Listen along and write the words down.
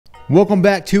Welcome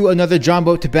back to another John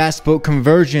boat to bass boat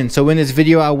conversion. So in this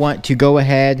video, I want to go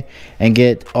ahead and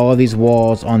get all these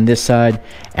walls on this side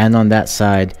and on that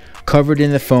side covered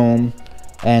in the foam.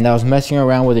 And I was messing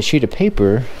around with a sheet of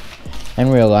paper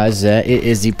and realized that it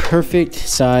is the perfect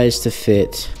size to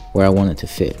fit where I want it to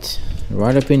fit.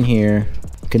 Right up in here,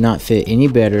 could not fit any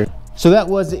better. So that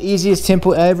was the easiest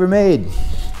template I ever made,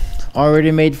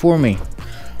 already made for me.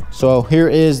 So here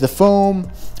is the foam.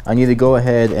 I need to go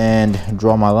ahead and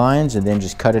draw my lines and then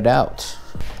just cut it out.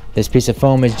 This piece of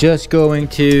foam is just going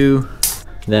to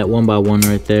that 1x1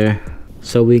 right there.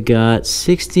 So we got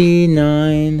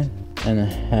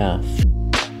 69.5.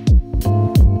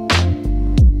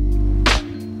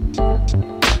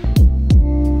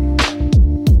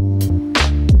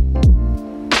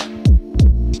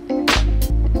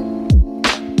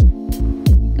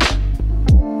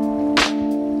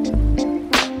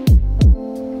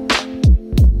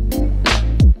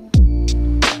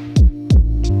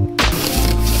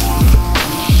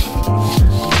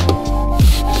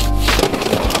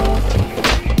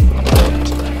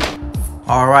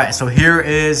 Alright, so here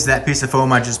is that piece of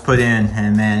foam I just put in,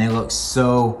 and man, it looks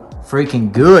so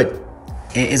freaking good.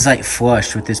 It is like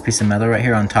flush with this piece of metal right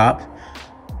here on top,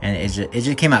 and it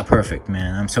just came out perfect,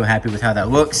 man. I'm so happy with how that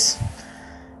looks.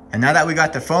 And now that we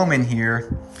got the foam in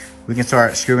here, we can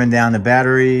start screwing down the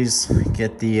batteries,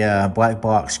 get the black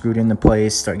box screwed into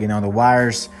place, start getting all the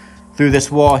wires through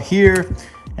this wall here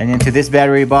and into this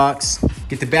battery box,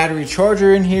 get the battery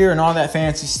charger in here and all that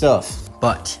fancy stuff.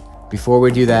 But before we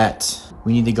do that,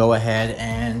 we need to go ahead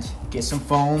and get some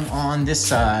foam on this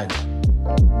side.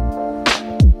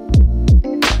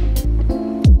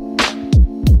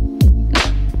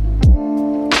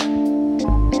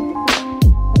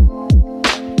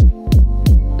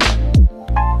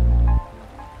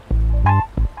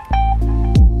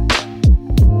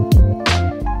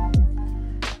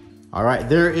 All right,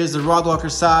 there is the rod locker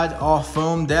side all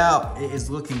foamed out. It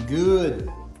is looking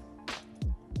good.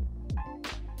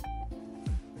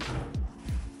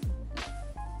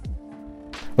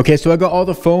 Okay, so I got all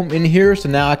the foam in here, so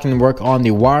now I can work on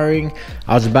the wiring.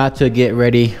 I was about to get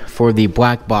ready for the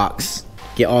black box,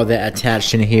 get all that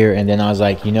attached in here, and then I was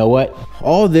like, you know what?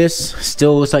 All this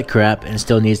still looks like crap and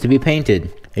still needs to be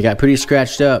painted. It got pretty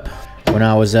scratched up when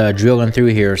I was drilling through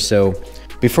here. So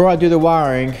before I do the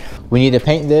wiring, we need to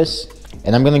paint this,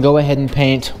 and I'm gonna go ahead and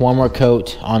paint one more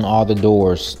coat on all the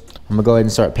doors. I'm gonna go ahead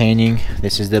and start painting.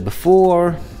 This is the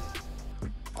before.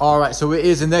 All right, so it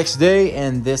is the next day,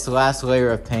 and this last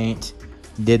layer of paint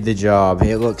did the job.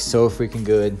 It looks so freaking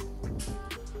good.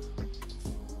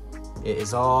 It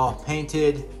is all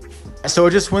painted. So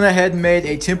I just went ahead and made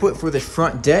a template for the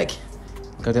front deck.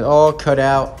 Got it all cut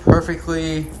out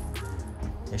perfectly.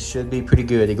 It should be pretty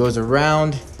good. It goes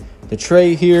around the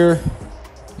tray here.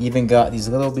 Even got these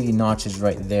little bitty notches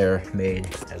right there made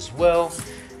as well.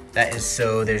 That is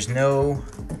so there's no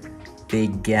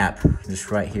big gap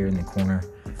just right here in the corner.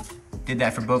 Did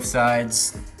that for both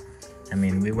sides. I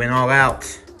mean, we went all out.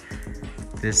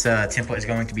 This template is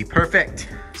going to be perfect.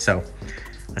 So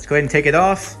let's go ahead and take it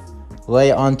off, lay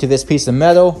it onto this piece of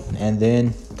metal, and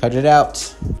then cut it out.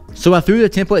 So I threw the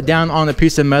template down on the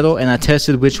piece of metal, and I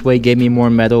tested which way gave me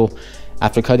more metal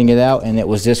after cutting it out, and it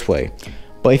was this way.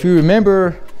 But if you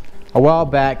remember a while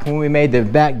back when we made the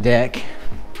back deck,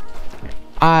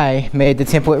 I made the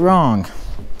template wrong,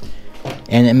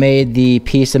 and it made the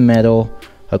piece of metal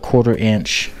a 1/4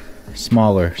 inch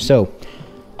smaller. So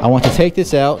I want to take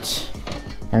this out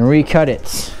and recut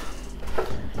it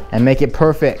and make it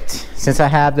perfect, since I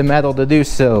have the metal to do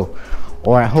so,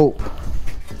 or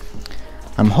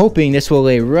I'm hoping this will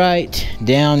lay right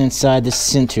down inside the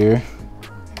center.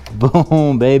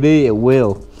 Boom, baby, it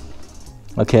will.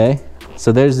 Okay,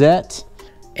 so there's that,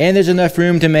 and there's enough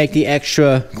room to make the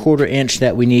extra 1/4 inch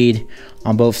that we need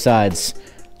on both sides.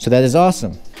 So that is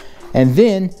awesome. And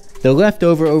then the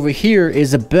leftover over here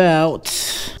is about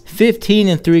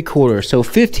 15 3/4, so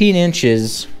 15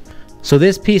 inches. So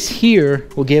this piece here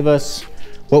will give us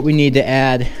what we need to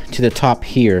add to the top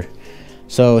here.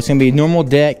 So it's gonna be a normal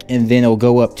deck, and then it'll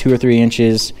go up 2 or 3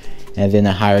 inches, and then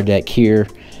a higher deck here.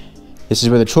 This is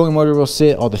where the trolling motor will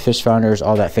sit, all the fish finders,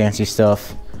 all that fancy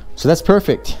stuff. So that's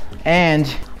perfect.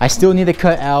 And I still need to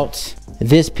cut out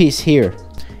this piece here,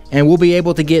 and we'll be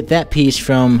able to get that piece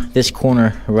from this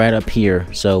corner right up here.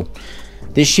 So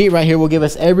this sheet right here will give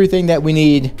us everything that we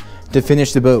need to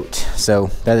finish the boat. So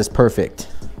that is perfect.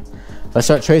 Let's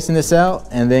start tracing this out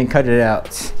and then cut it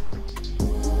out.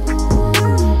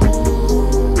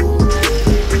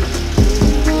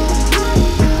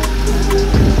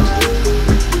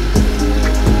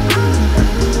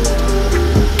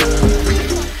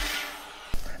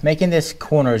 making this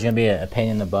corner is gonna be a pain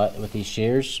in the butt with these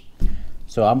shears.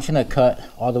 So I'm just gonna cut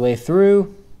all the way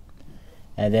through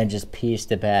and then just piece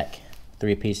the back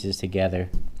 3 pieces together.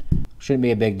 Shouldn't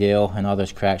be a big deal, and all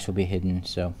those cracks will be hidden.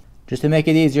 So just to make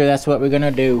it easier, that's what we're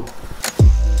gonna do.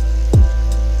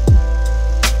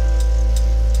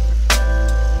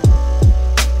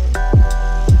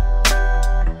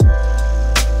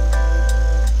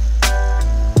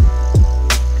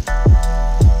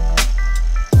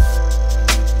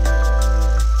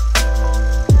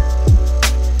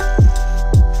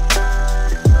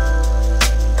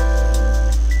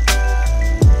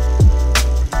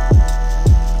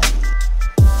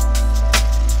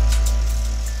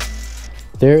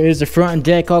 There is the front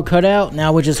deck all cut out.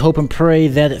 Now we just hope and pray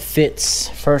that it fits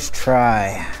first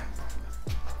try.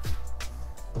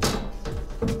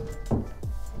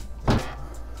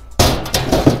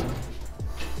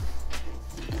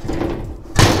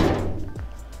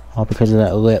 All because of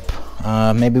that lip.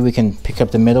 Maybe we can pick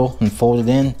up the middle and fold it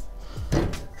in.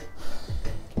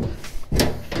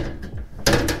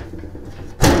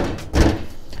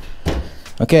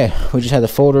 Okay, we just had to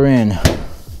fold her in.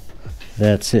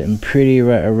 That's sitting pretty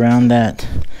right around that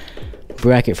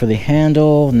bracket for the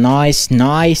handle. Nice,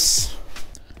 nice.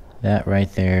 That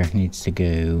right there needs to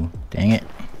go. Dang it.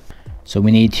 So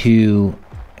we need to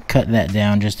cut that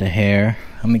down just a hair.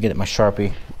 Let me get my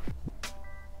Sharpie.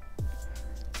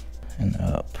 And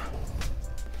up.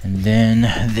 And then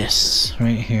this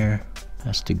right here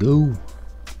has to go.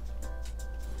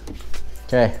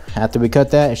 Okay, after we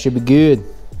cut that, it should be good.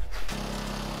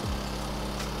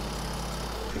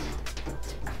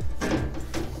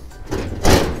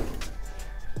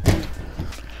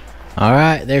 All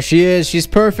right, there she is. She's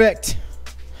perfect.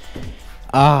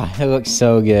 Ah, it looks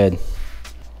so good.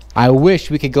 I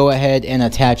wish we could go ahead and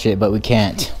attach it, but we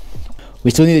can't. We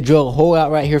still need to drill a hole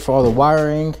out right here for all the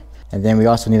wiring, and then we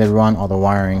also need to run all the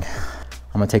wiring.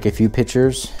 I'm gonna take a few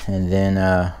pictures, and then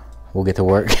we'll get to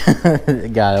work.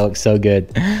 God, it looks so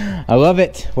good. I love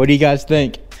it. What do you guys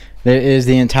think? There is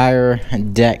the entire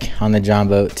deck on the John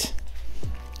boat.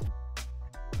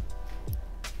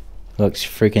 Looks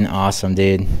freaking awesome,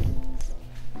 dude.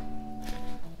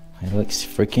 It looks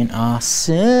freaking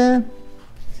awesome.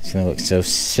 It's gonna look so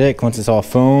sick once it's all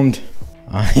foamed.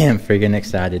 I am freaking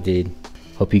excited, dude.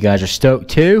 Hope you guys are stoked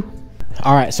too.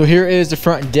 All right, so here is the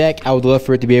front deck. I would love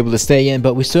for it to be able to stay in,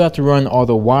 but we still have to run all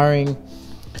the wiring.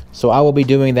 So I will be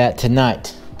doing that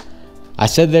tonight. I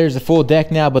said there's a full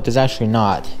deck now, but there's actually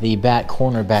not. The back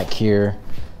corner back here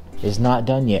is not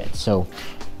done yet. So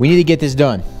we need to get this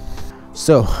done.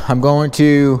 So I'm going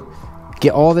to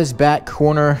get all this back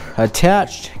corner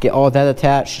attached, get all that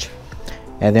attached,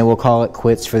 and then we'll call it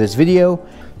quits for this video.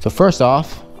 So first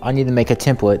off, I need to make a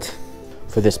template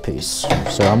for this piece.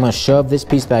 So I'm gonna shove this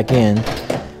piece back in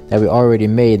that we already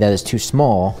made that is too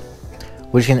small.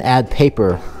 We're just gonna add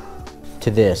paper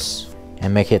to this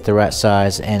and make it the right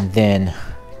size, and then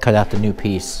cut out the new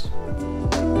piece.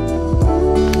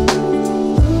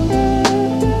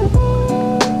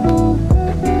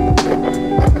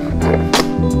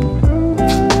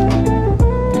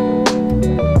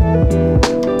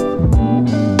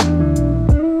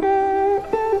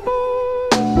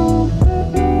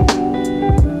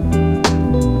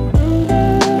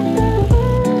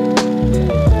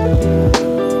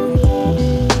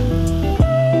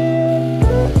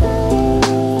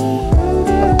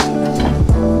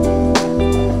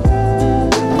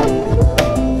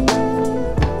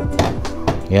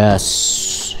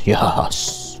 Yes,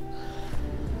 yes.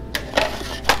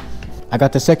 I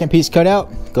got the second piece cut out.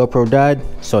 GoPro died,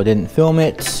 so I didn't film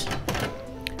it.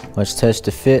 Let's test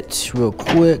the fit real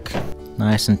quick.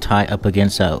 Nice and tight up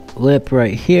against that lip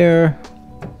right here.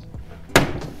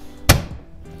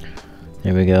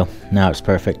 There we go. Now it's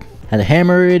perfect. Had to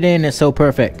hammer it in, it's so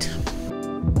perfect.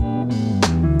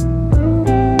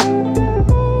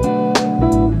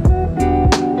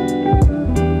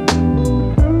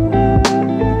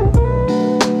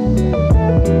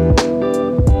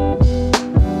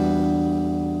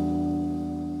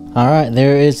 All right,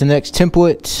 there is the next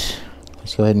template.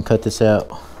 Let's go ahead and cut this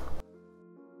out.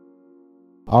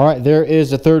 All right, there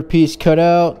is the third piece cut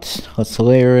out. Let's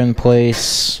layer in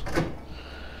place.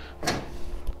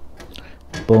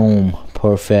 Boom,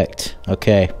 perfect.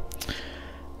 Okay,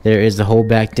 there is the whole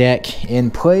back deck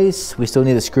in place. We still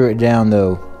need to screw it down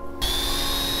though.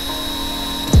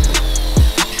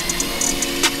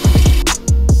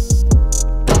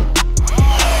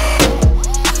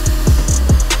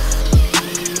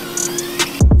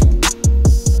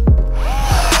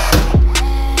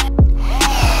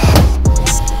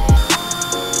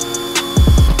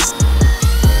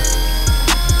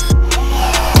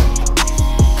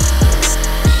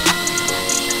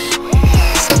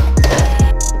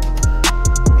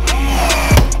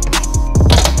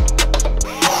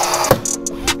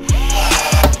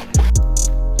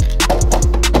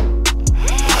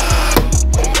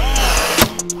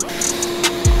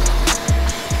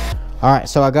 All right,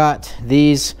 so I got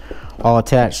these all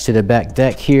attached to the back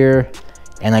deck here,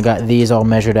 and I got these all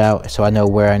measured out so I know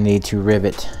where I need to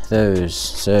rivet those.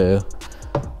 So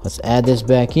let's add this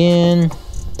back in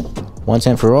once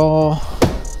and for all.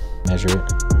 Measure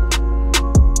it.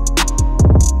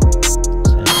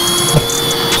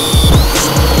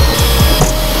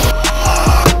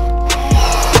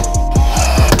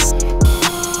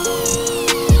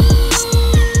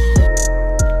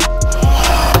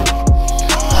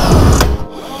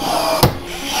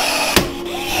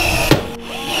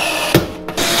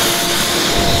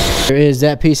 There is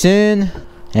that piece in,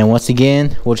 and once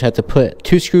again we'll just have to put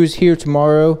 2 screws here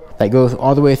tomorrow that go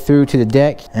all the way through to the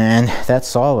deck, and that's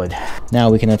solid. Now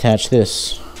we can attach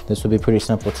this. This will be pretty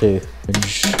simple too.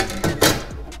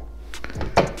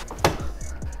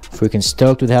 Freaking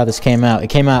stoked with how this came out. It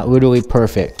came out literally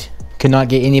perfect. Could not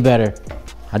get any better.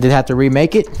 I did have to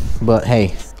remake it, but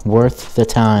hey, worth the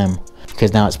time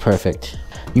because now it's perfect.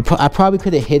 I probably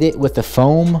could have hit it with the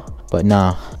foam, but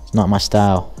nah, it's not my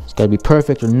style. It's gotta be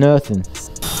perfect or nothing.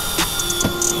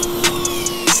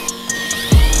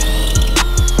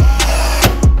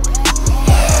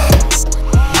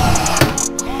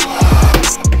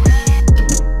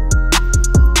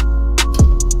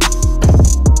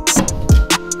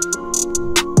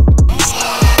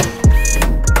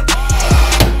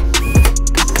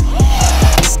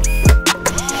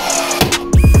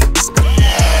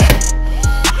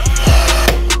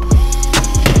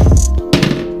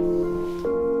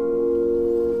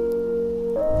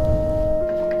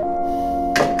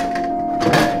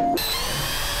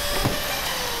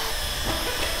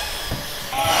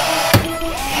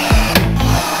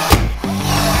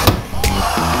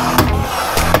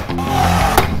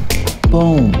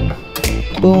 Boom,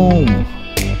 boom,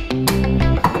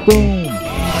 boom.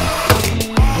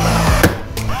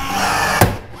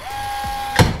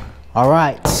 All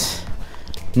right,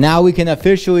 now we can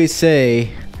officially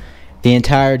say the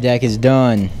entire deck is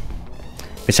done,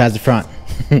 besides the front.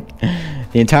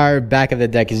 The entire back of the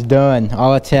deck is done,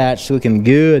 all attached, looking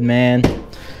good, man.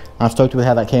 I'm stoked with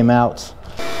how that came out.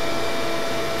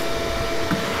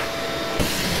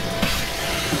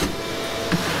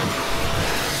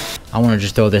 I want to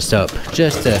just throw this up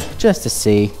just to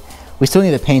see. We still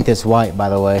need to paint this white, by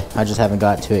the way. I just haven't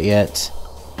got to it yet.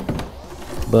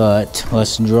 But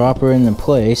let's drop her in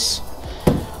place.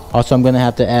 Also, I'm going to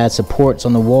have to add supports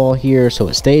on the wall here so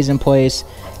it stays in place,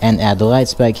 and add the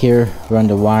lights back here, run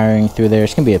the wiring through there.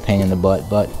 It's going to be a pain in the butt,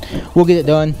 but we'll get it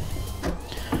done.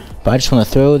 But I just want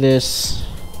to throw this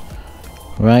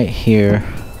right here.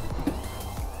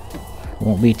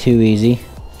 Won't be too easy.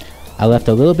 I left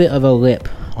a little bit of a lip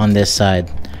on this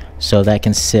side so that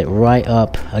can sit right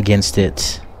up against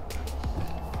it.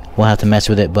 We'll have to mess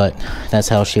with it, but that's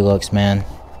how she looks, man.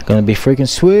 Gonna be freaking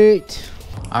sweet.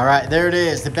 All right, there it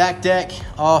is, the back deck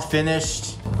all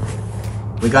finished.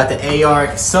 We got the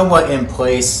AR somewhat in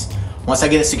place. Once I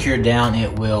get it secured down,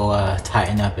 it will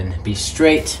tighten up and be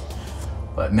straight.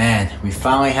 But man, we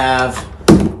finally have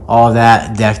all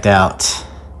that decked out.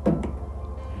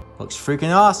 Looks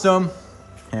freaking awesome.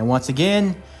 And once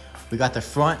again, we got the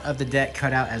front of the deck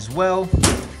cut out as well,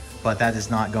 but that is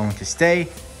not going to stay.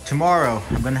 Tomorrow,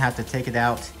 I'm gonna have to take it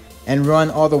out and run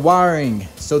all the wiring,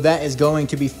 so that is going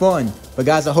to be fun. But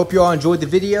guys, I hope you all enjoyed the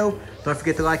video. Don't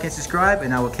forget to like and subscribe,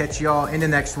 and I will catch y'all in the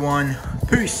next one.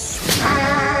 Peace.